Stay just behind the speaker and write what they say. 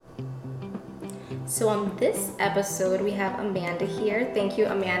So on this episode, we have Amanda here. Thank you,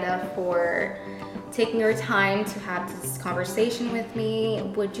 Amanda, for taking your time to have this conversation with me.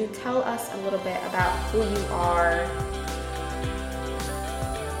 Would you tell us a little bit about who you are?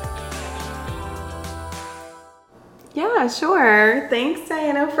 Yeah, sure. Thanks,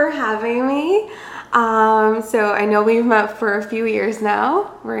 Diana, for having me. So I know we've met for a few years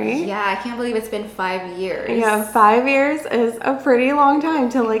now, right? Yeah, I can't believe it's been 5 years. Yeah, 5 years is a pretty long time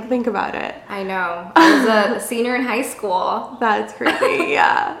to think about it. I know. I was a senior in high school. That's crazy.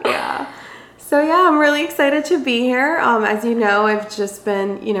 Yeah. So yeah, I'm really excited to be here. As you know, I've just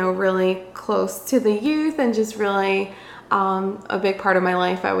been, really close to the youth and just really a big part of my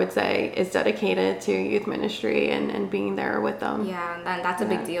life, I would say, is dedicated to youth ministry and being there with them. Yeah, and that's a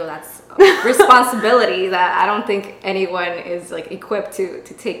big deal. That's a responsibility that I don't think anyone is equipped to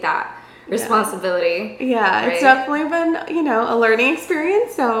take that responsibility. Yeah, right? It's definitely been, a learning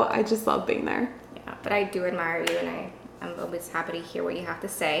experience. So I just love being there. Yeah, but I do admire you, and I'm always happy to hear what you have to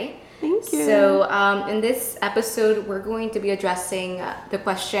say. Thank you. So in this episode, we're going to be addressing the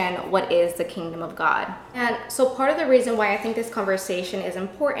question, what is the kingdom of God? And so part of the reason why I think this conversation is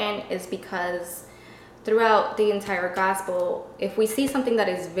important is because throughout the entire gospel, if we see something that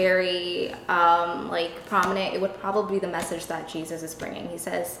is very prominent, it would probably be the message that Jesus is bringing. He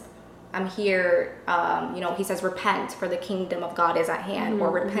says, I'm here, he says, repent for the kingdom of God is at hand,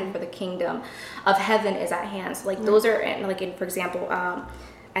 or repent for the kingdom of heaven is at hand. So those are, for example,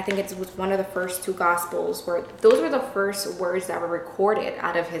 I think it was one of the first two gospels where those were the first words that were recorded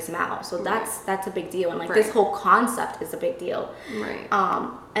out of his mouth. So that's a big deal. And this whole concept is a big deal. Right.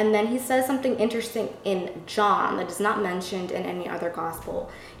 And then he says something interesting in John that is not mentioned in any other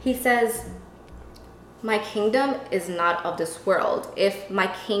gospel. He says, my kingdom is not of this world. If my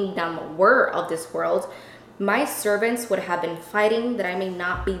kingdom were of this world, my servants would have been fighting that I may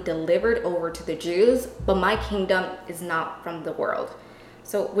not be delivered over to the Jews, but my kingdom is not from the world.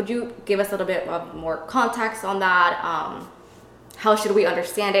 So would you give us a little bit of more context on that? How should we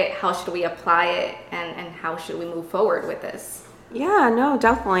understand it? How should we apply it? And how should we move forward with this? Yeah, no,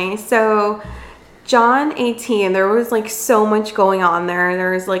 definitely. So John 18, there was so much going on there.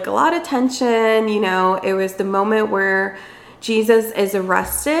 There was a lot of tension, it was the moment where Jesus is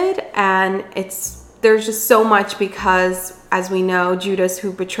arrested, and there's just so much because, as we know, Judas,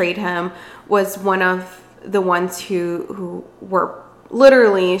 who betrayed him, was one of the ones who were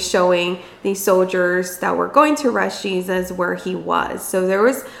literally showing these soldiers that were going to arrest Jesus where he was. So there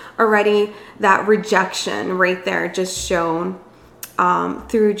was already that rejection right there just shown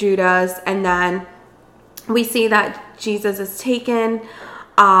through Judas. And then we see that Jesus is taken.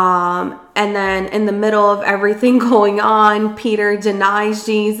 And then in the middle of everything going on, Peter denies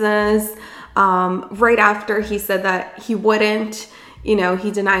Jesus. Right after he said that he wouldn't,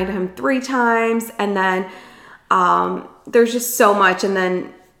 he denied him 3 times. And then there's just so much. And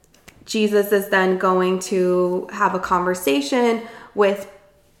then Jesus is then going to have a conversation with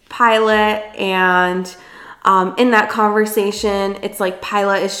Pilate. And in that conversation, it's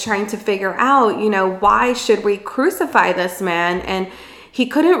Pilate is trying to figure out, why should we crucify this man? And he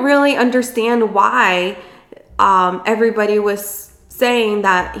couldn't really understand why everybody was saying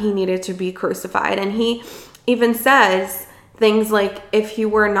that he needed to be crucified. And he even says things like, if he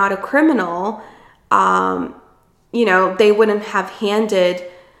were not a criminal, they wouldn't have handed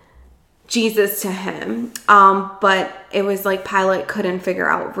Jesus to him. But it was Pilate couldn't figure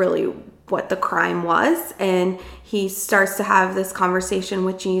out really what the crime was. And he starts to have this conversation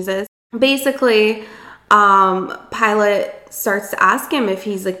with Jesus. Basically, Pilate starts to ask him if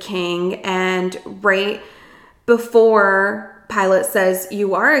he's a king. And right before Pilate says,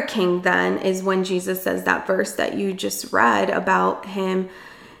 you are a king, then is when Jesus says that verse that you just read about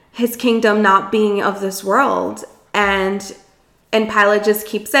his kingdom not being of this world. And Pilate just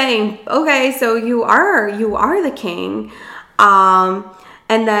keeps saying, okay, so you are the king. And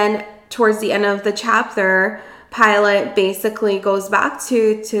then towards the end of the chapter, Pilate basically goes back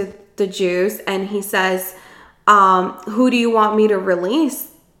to the Jews and he says, who do you want me to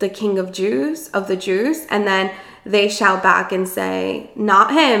release? The king of the Jews? And then they shout back and say,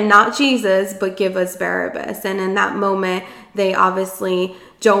 not him, not Jesus, but give us Barabbas. And in that moment, they obviously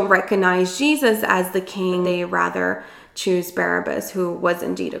don't recognize Jesus as the king. They rather choose Barabbas, who was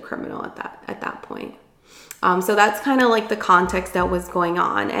indeed a criminal at that point. So that's kind of the context that was going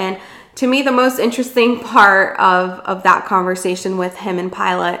on. And to me, the most interesting part of that conversation with him and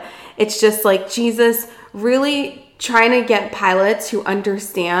Pilate, it's just Jesus really trying to get Pilate to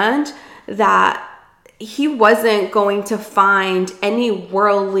understand that he wasn't going to find any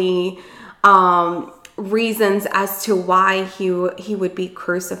worldly reasons as to why he would be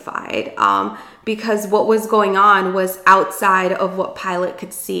crucified, because what was going on was outside of what Pilate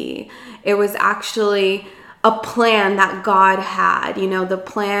could see. It was actually a plan that God had, the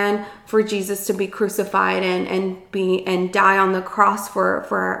plan for Jesus to be crucified and die on the cross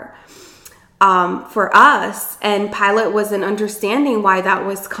for us. And Pilate wasn't understanding why that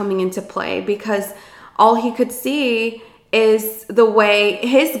was coming into play, because all he could see is the way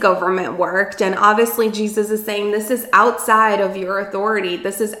his government worked. And obviously Jesus is saying, this is outside of your authority.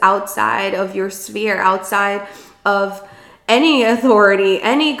 This is outside of your sphere, outside of any authority,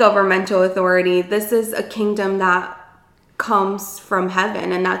 any governmental authority. This is a kingdom that comes from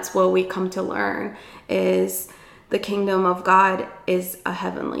heaven. And that's what we come to learn, is the kingdom of God is a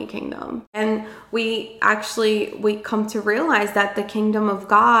heavenly kingdom. And we come to realize that the kingdom of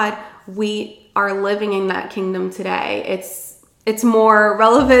God, we are living in that kingdom today. It's more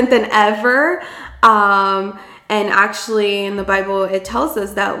relevant than ever. And actually in the Bible, it tells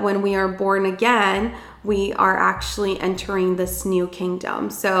us that when we are born again, we are actually entering this new kingdom.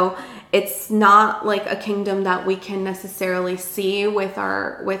 So it's not like a kingdom that we can necessarily see with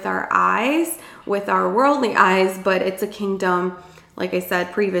our eyes, with our worldly eyes, but it's a kingdom, like I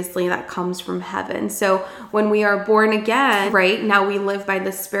said previously, that comes from heaven. So when we are born again, right, now we live by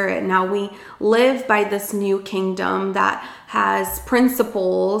the Spirit. Now we live by this new kingdom that has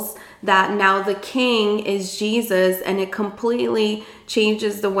principles, that now the king is Jesus, and it completely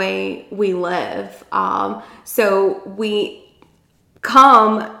changes the way we live. So we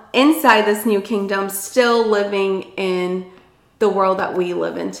come inside this new kingdom still living in the world that we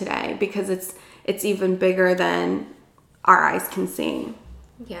live in today, because it's even bigger than our eyes can see.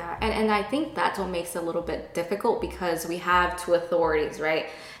 Yeah, and I think that's what makes it a little bit difficult, because we have two authorities, right?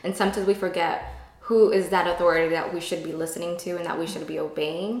 And sometimes we forget who is that authority that we should be listening to and that we should be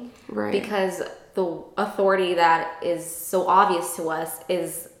obeying. Right. Because the authority that is so obvious to us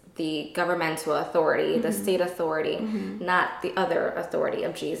is the governmental authority, the state authority, not the other authority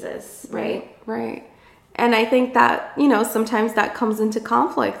of Jesus, right? Right. And I think that, sometimes that comes into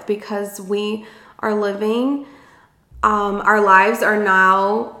conflict, because we are living, our lives are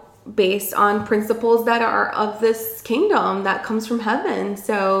now based on principles that are of this kingdom that comes from heaven.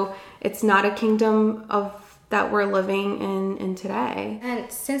 So it's not a kingdom that we're living in today.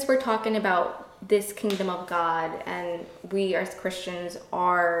 And since we're talking about this kingdom of God, and we as Christians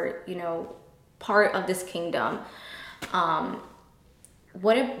are, part of this kingdom,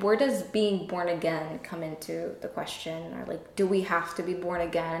 where does being born again come into the question? Or do we have to be born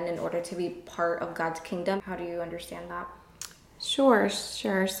again in order to be part of God's kingdom? How do you understand that? Sure.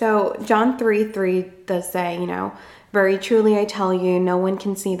 So John 3:3 does say, very truly I tell you, no one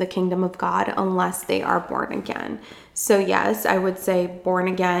can see the kingdom of God unless they are born again. So yes, I would say born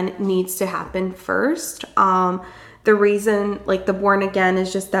again needs to happen first. The reason, the born again,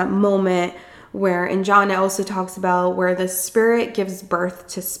 is just that moment where, in John it also talks about where the Spirit gives birth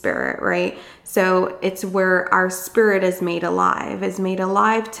to spirit, right? So it's where our spirit is made alive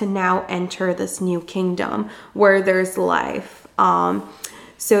to now enter this new kingdom where there's life.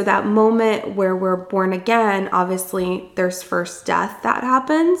 So that moment where we're born again, obviously there's first death that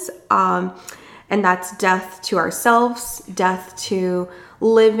happens. And that's death to ourselves, death to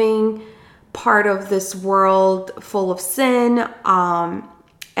living part of this world full of sin.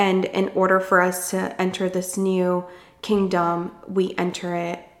 And in order for us to enter this new kingdom, we enter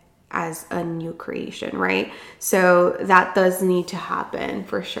it as a new creation, right? So that does need to happen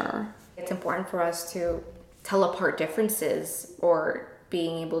for sure. It's important for us to tell apart differences, or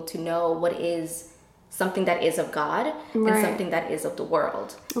being able to know what is something that is of God and something that is of the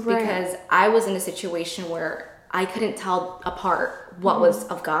world. Right. Because I was in a situation where I couldn't tell apart what was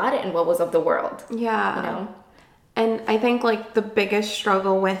of God and what was of the world. Yeah. And I think the biggest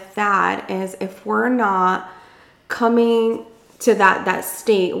struggle with that is if we're not coming to that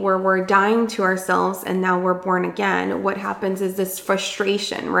state where we're dying to ourselves and now we're born again, what happens is this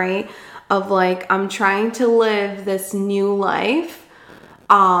frustration, right? Of I'm trying to live this new life,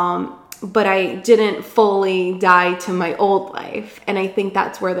 but I didn't fully die to my old life. And I think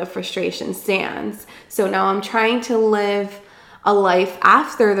that's where the frustration stands. So now I'm trying to live a life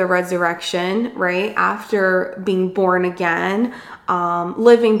after the resurrection, right? After being born again,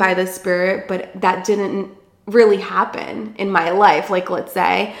 living by the Spirit, but that didn't really happen in my life. Let's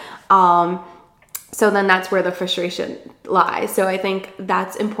say, So then that's where the frustration lies. So I think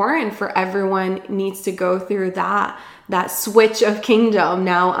that's important for everyone needs to go through that switch of kingdom.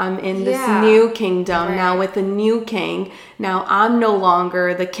 Now I'm in this new kingdom, now with a new king. Now I'm no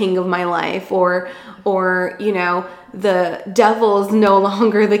longer the king of my life, or you know, the devil's no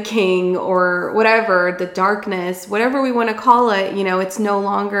longer the king, or whatever, the darkness, whatever we want to call it, you know, it's no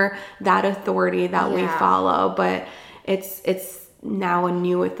longer that authority that we follow, but it's now a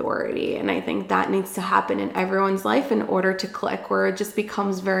new authority. And I think that needs to happen in everyone's life in order to click, where it just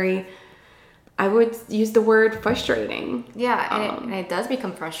becomes very, I would use the word frustrating. Yeah, and it does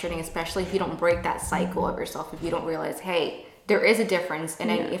become frustrating, especially if you don't break that cycle of yourself, if you don't realize, hey, there is a difference. And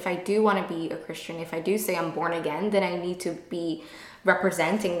if I do want to be a Christian, if I do say I'm born again, then I need to be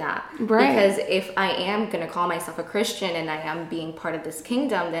representing that. Right. Because if I am going to call myself a Christian and I am being part of this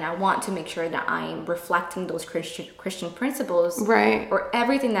kingdom, then I want to make sure that I'm reflecting those Christian principles. Right. Or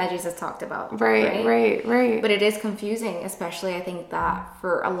everything that Jesus talked about. Right. But it is confusing, especially I think that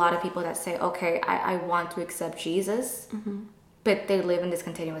for a lot of people that say, okay, I want to accept Jesus. Mm-hmm. But they live in this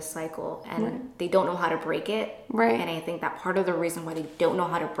continuous cycle and they don't know how to break it. Right. And I think that part of the reason why they don't know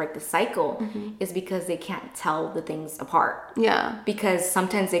how to break the cycle is because they can't tell the things apart. Yeah. Because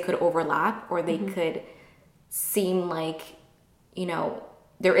sometimes they could overlap, or they could seem like, you know,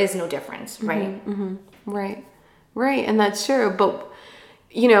 there is no difference, right? Right. And that's true. But,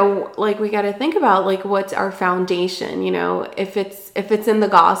 you know, like, we got to think about, like, what's our foundation, you know, if it's in the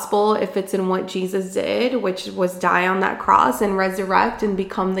gospel, if it's in what Jesus did, which was die on that cross and resurrect and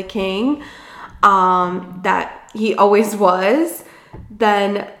become the king, that he always was,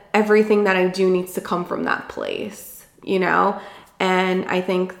 then everything that I do needs to come from that place, you know? And I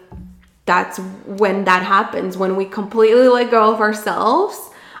think that's when that happens, when we completely let go of ourselves.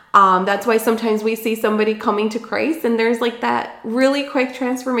 That's why sometimes we see somebody coming to Christ and there's like that really quick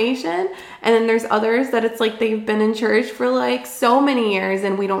transformation. And then there's others that it's like they've been in church for like so many years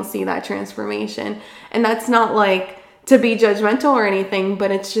and we don't see that transformation. And that's not like to be judgmental or anything, but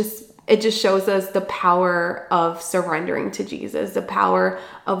it just shows us the power of surrendering to Jesus, the power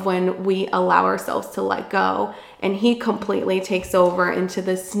of when we allow ourselves to let go and he completely takes over into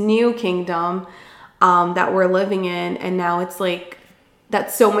this new kingdom that we're living in. And now it's like,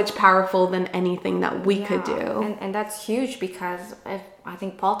 that's so much powerful than anything that we could do. And that's huge, because I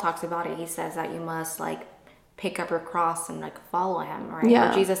think Paul talks about it. He says that you must like pick up your cross and like follow him, right?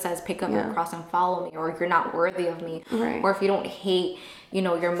 Yeah. Or Jesus says, pick up your cross and follow me, or you're not worthy of me. Right. Or if you don't hate, you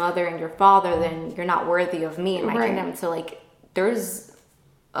know, your mother and your father, then you're not worthy of me in my kingdom. So like there's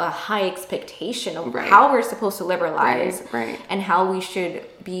a high expectation of how we're supposed to live our lives and how we should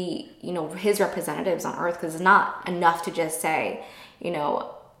be, you know, his representatives on earth. Because it's not enough to just say, you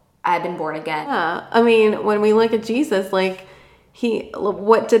know, I've been born again. Yeah. I mean, when we look at Jesus, like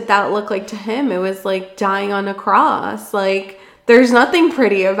what did that look like to him? It was like dying on a cross. Like there's nothing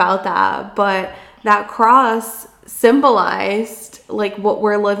pretty about that, but that cross symbolized like what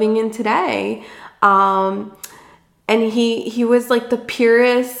we're living in today. And he was like the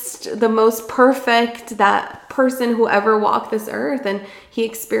purest, the most perfect, that person who ever walked this earth. And he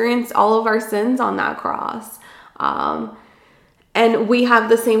experienced all of our sins on that cross. And we have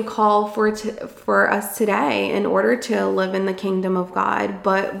the same call for us today in order to live in the kingdom of God.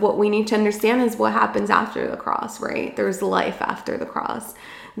 But what we need to understand is what happens after the cross, right? There's life after the cross.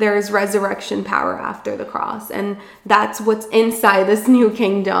 There's resurrection power after the cross. And that's what's inside this new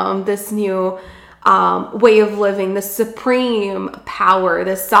kingdom, this new way of living, the supreme power,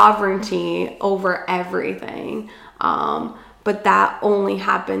 the sovereignty over everything. But that only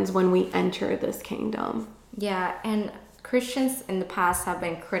happens when we enter this kingdom. Yeah, and Christians in the past have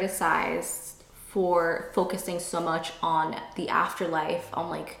been criticized for focusing so much on the afterlife, on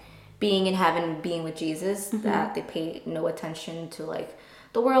like being in heaven, being with Jesus, that they pay no attention to like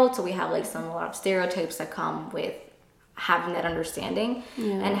the world. So we have like a lot of stereotypes that come with having that understanding.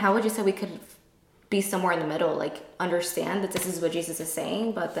 Yeah. And how would you say we could be somewhere in the middle, like understand that this is what Jesus is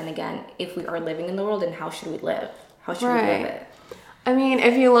saying, but then again, if we are living in the world, then how should we live? How should we live it? I mean,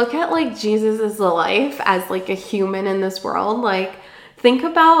 if you look at like Jesus' life as like a human in this world, like think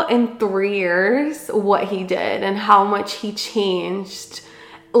about in 3 years what he did and how much he changed.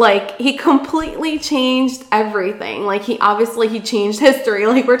 Like he completely changed everything. Like he changed history.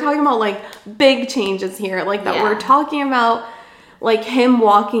 Like we're talking about like big changes here. Like that we're talking about like him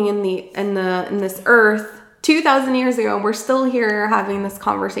walking in this earth 2,000 years ago, and we're still here having this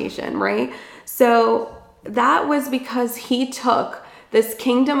conversation, right? So that was because he took this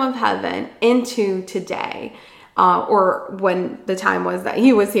kingdom of heaven into today. or when the time was that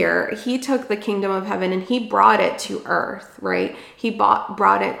he was here, he took the kingdom of heaven and he brought it to earth, right? He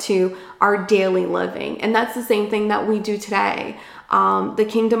brought it to our daily living. And that's the same thing that we do today. The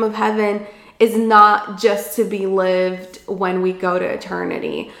kingdom of heaven is not just to be lived when we go to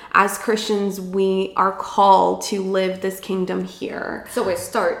eternity. As Christians, we are called to live this kingdom here. So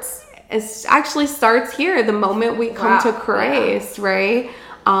It actually starts here, the moment we come to Christ, right?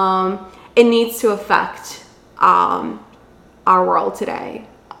 It needs to affect our world today.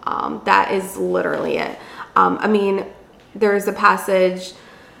 That is literally it. I mean, there's a passage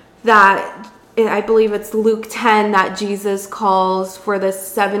that I believe it's Luke 10 that Jesus calls for the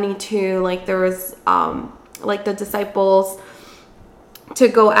 72. Like there was like the disciples to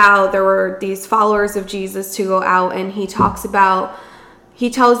go out. There were these followers of Jesus to go out, and he tells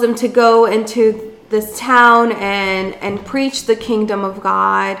them to go into this town and preach the kingdom of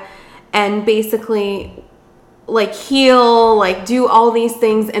God, and basically like heal, like do all these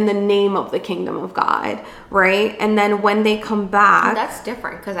things in the name of the kingdom of God, right? And then when they come back, and that's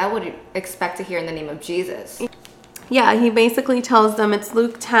different, because I would expect to hear in the name of Jesus. Yeah, he basically tells them, it's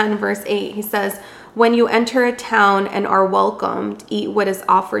Luke 10 verse 8. He says, when you enter a town and are welcomed, eat what is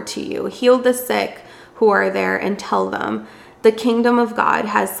offered to you, heal the sick who are there, and tell them the kingdom of God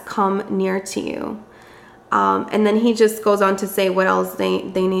has come near to you. And then he just goes on to say what else they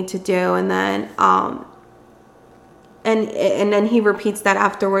need to do. And then and then he repeats that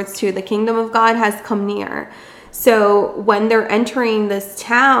afterwards too. The kingdom of God has come near. So when they're entering this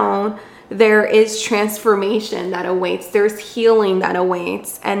town, there is transformation that awaits. There's healing that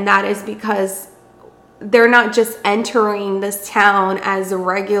awaits. And that is because they're not just entering this town as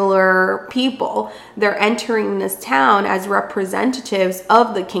regular people. They're entering this town as representatives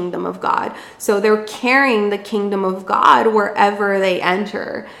of the kingdom of God. So they're carrying the kingdom of God wherever they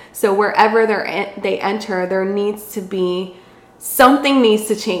enter. So wherever they enter, there needs to be something needs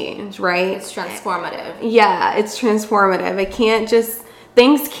to change, right? It's transformative. Yeah, it's transformative.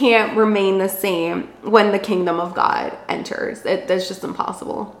 Things can't remain the same when the kingdom of God enters. That's just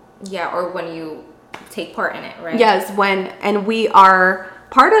impossible. Yeah, or when you take part in it, right? Yes, and we are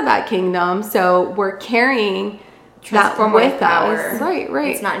part of that kingdom, so we're carrying that with power. Us.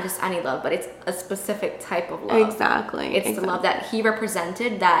 Right. It's not just any love, but it's a specific type of love. Exactly. It's the love that he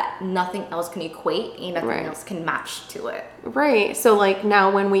represented that nothing else can equate and nothing else can match to it. Right. So like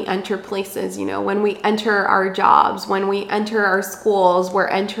now when we enter places, when we enter our jobs, when we enter our schools, we're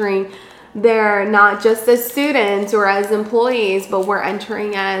entering there not just as students or as employees, but we're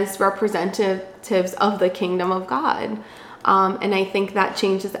entering as representatives of the kingdom of God. And I think that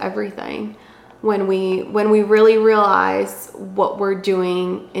changes everything when we really realize what we're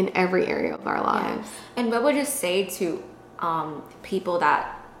doing in every area of our lives. Yeah. And what would you say to people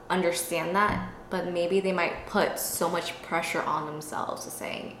that understand that, but maybe they might put so much pressure on themselves to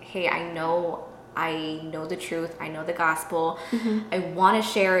saying, hey, I know the truth. I know the gospel. Mm-hmm. I want to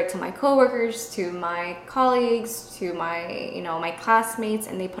share it to my coworkers, to my colleagues, to my, my classmates,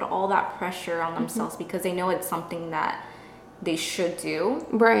 and they put all that pressure on themselves because they know it's something that they should do.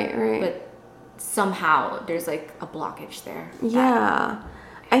 Right. But somehow there's like a blockage there. Yeah.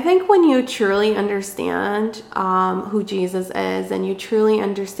 I think when you truly understand who Jesus is, and you truly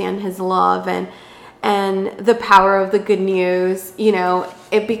understand his love and the power of the good news,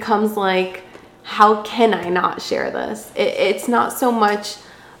 it becomes like, how can I not share this? It's not so much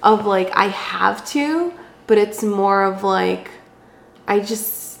of like I have to, but it's more of like I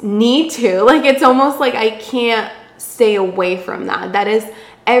just need to. Like it's almost like I can't stay away from that. That is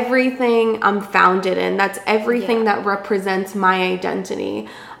everything I'm founded in. That's everything that represents my identity.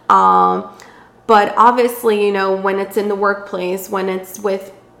 But obviously, when it's in the workplace, when it's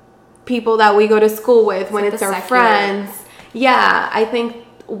with people that we go to school with, when it's our friends, I think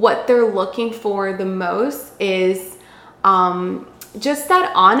what they're looking for the most is just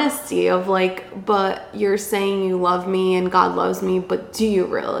that honesty of like, but you're saying you love me and God loves me, but do you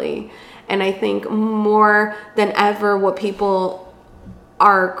really? And I think more than ever what people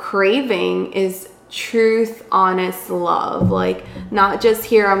are craving is truth, honest love. Like not just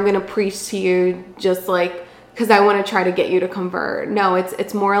here, I'm going to preach to you just like because I want to try to get you to convert. No,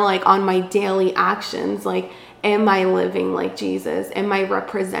 it's more like on my daily actions, like am I living like Jesus? Am I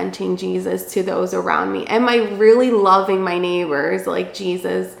representing Jesus to those around me? Am I really loving my neighbors like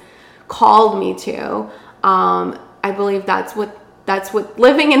Jesus called me to? I believe that's what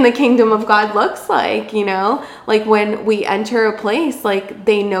living in the kingdom of God looks like, like when we enter a place, like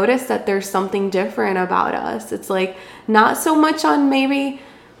they notice that there's something different about us. It's like not so much on maybe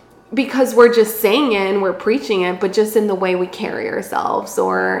because we're just saying it and we're preaching it, but just in the way we carry ourselves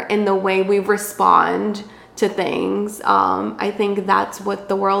or in the way we respond to things. I think that's what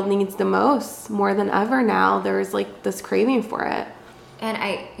the world needs the most, more than ever now. There's like this craving for it. And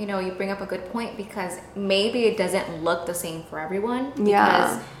you bring up a good point, because maybe it doesn't look the same for everyone. Yeah.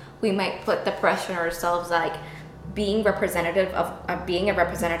 Because we might put the pressure on ourselves, like being a representative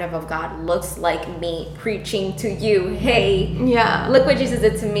of God looks like me preaching to you, hey, yeah, look what Jesus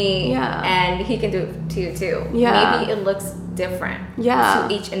did to me, yeah, and he can do it to you too. Yeah. Maybe it looks different, yeah,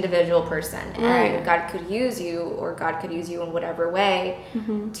 to each individual person, right. And God could use you, or God could use you in whatever way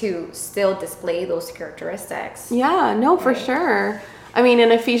mm-hmm. to still display those characteristics. Yeah, no, for sure. I mean,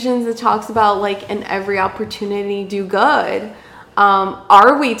 in Ephesians, it talks about like in every opportunity do good.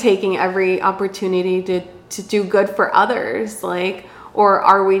 Are we taking every opportunity to do good for others? Like, or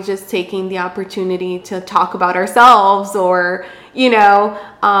are we just taking the opportunity to talk about ourselves, or,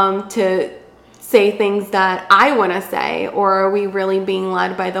 to say things that I want to say? Or are we really being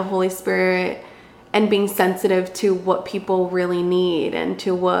led by the Holy Spirit and being sensitive to what people really need and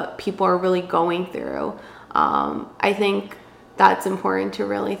to what people are really going through? I think that's important to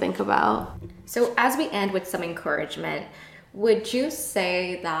really think about. So as we end with some encouragement, would you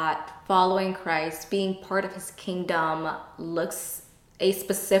say that following Christ, being part of his kingdom, looks a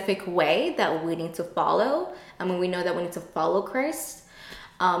specific way that we need to follow? I mean, we know that we need to follow Christ,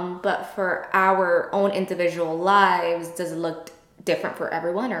 but for our own individual lives, does it look different for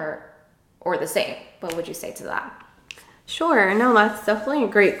everyone, or the same? What would you say to that? Sure. No, that's definitely a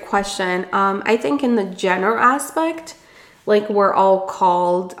great question. I think in the general aspect, like we're all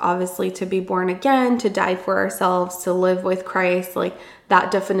called obviously to be born again, to die for ourselves, to live with Christ. Like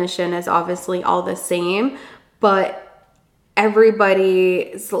that definition is obviously all the same, but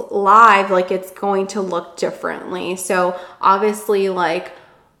everybody's life, like it's going to look differently. So obviously, like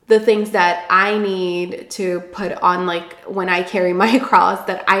the things that I need to put on, like when I carry my cross,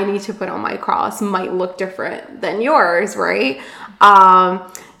 that I need to put on my cross might look different than yours, right?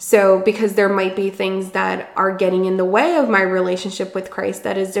 So because there might be things that are getting in the way of my relationship with Christ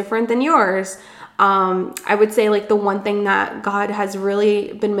that is different than yours. I would say like the one thing that God has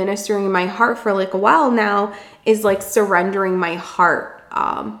really been ministering in my heart for like a while now is like surrendering my heart.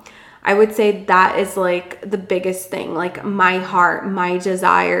 I would say that is like the biggest thing, like my heart, my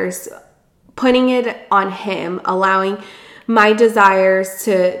desires, putting it on him, allowing my desires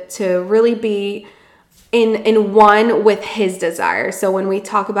to really be in one with his desires. So when we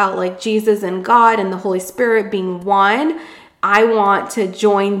talk about like Jesus and God and the Holy Spirit being one, I want to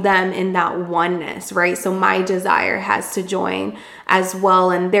join them in that oneness, right? So my desire has to join as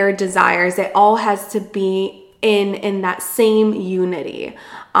well, and their desires, it all has to be in that same unity.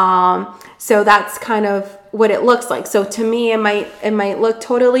 So that's kind of what it looks like. So to me, it might look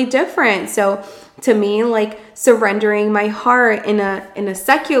totally different. So to me, like surrendering my heart in a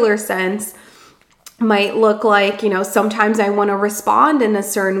secular sense might look like, sometimes I want to respond in a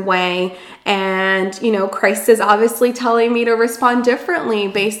certain way, and, Christ is obviously telling me to respond differently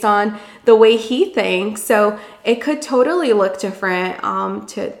based on the way he thinks. So it could totally look different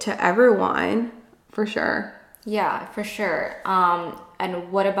to everyone, for sure. Yeah, for sure.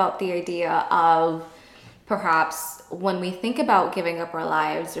 And what about the idea of perhaps when we think about giving up our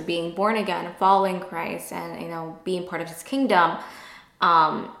lives or being born again and following Christ and, being part of his kingdom,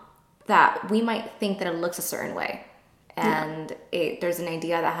 that we might think that it looks a certain way, and there's an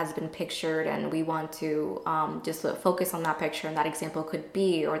idea that has been pictured, and we want to just focus on that picture, and that example could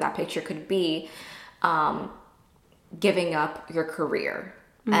be, or that picture could be, giving up your career,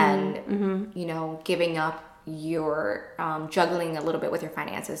 and giving up your juggling a little bit with your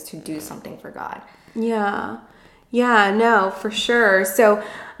finances to do something for God. Yeah, no, for sure. So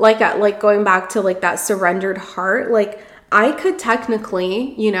like going back to like that surrendered heart, like I could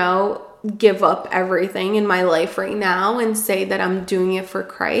technically, give up everything in my life right now and say that I'm doing it for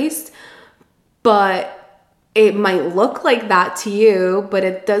Christ, but it might look like that to you, but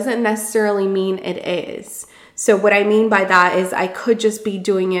it doesn't necessarily mean it is. So what I mean by that is I could just be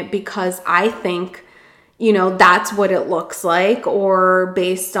doing it because I think, that's what it looks like, or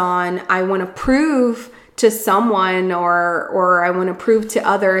based on I want to prove to someone or I want to prove to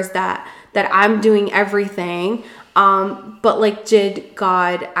others that I'm doing everything. But like, did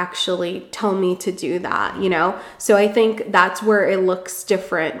God actually tell me to do that? So I think that's where it looks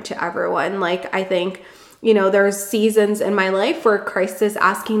different to everyone. Like, I think, there's seasons in my life where Christ is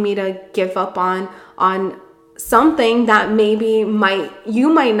asking me to give up on something that maybe you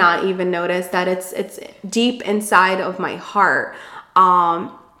might not even notice that it's deep inside of my heart.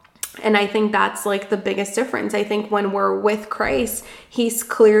 And I think that's like the biggest difference. I think when we're with Christ, he's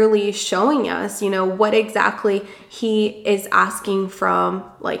clearly showing us, what exactly he is asking from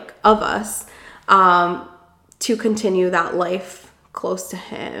of us. to continue that life close to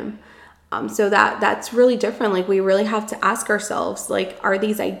him. So that's really different. Like, we really have to ask ourselves, like, are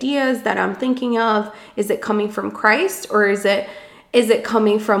these ideas that I'm thinking of, is it coming from Christ, or is it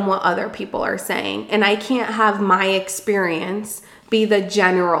coming from what other people are saying? And I can't have my experience be the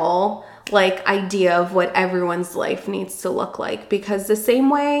general like idea of what everyone's life needs to look like, because the same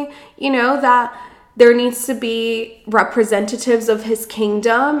way, that there needs to be representatives of his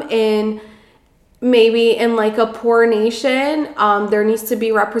kingdom maybe in like a poor nation, there needs to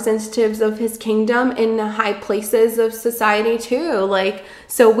be representatives of his kingdom in the high places of society too. Like,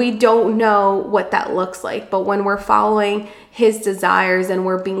 so we don't know what that looks like, but when we're following his desires and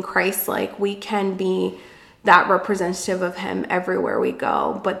we're being Christ-like, we can be that representative of him everywhere we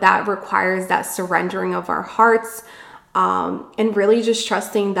go. But that requires that surrendering of our hearts, and really just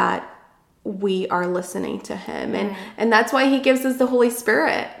trusting that we are listening to him. And that's why he gives us the Holy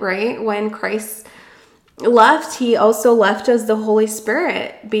Spirit, right? When Christ left, he also left us the Holy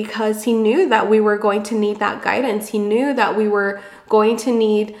Spirit, because he knew that we were going to need that guidance. He knew that we were going to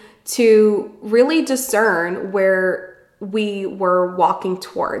need to really discern where we were walking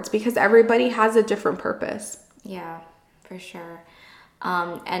towards, because everybody has a different purpose. Yeah, for sure.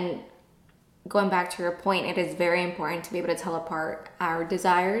 And going back to your point, it is very important to be able to tell apart our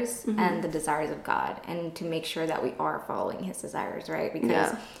desires and the desires of God, and to make sure that we are following his desires, right?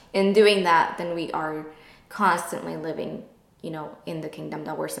 Because in doing that, then we are constantly living, in the kingdom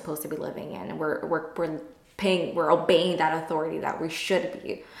that we're supposed to be living in. And we're obeying that authority that we should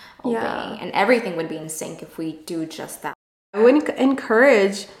be obeying. And everything would be in sync if we do just that. I would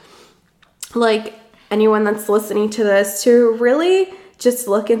encourage, like, anyone that's listening to this to really just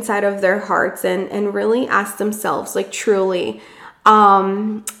look inside of their hearts and really ask themselves, like, truly,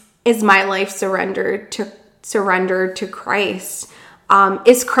 is my life surrendered to Christ?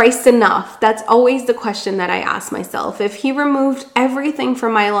 Is Christ enough? That's always the question that I ask myself. If he removed everything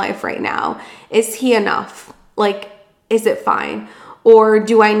from my life right now, is he enough? Like, is it fine? Or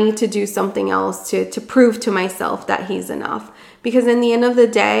do I need to do something else to prove to myself that he's enough? Because in the end of the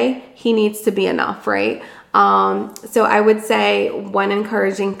day, he needs to be enough, right? So I would say one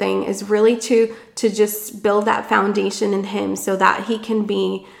encouraging thing is really to just build that foundation in him, so that he can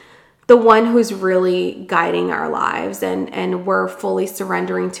be the one who's really guiding our lives, and we're fully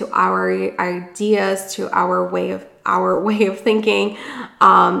surrendering to our ideas, to our way of thinking,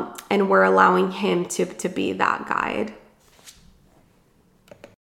 and we're allowing him to be that guide.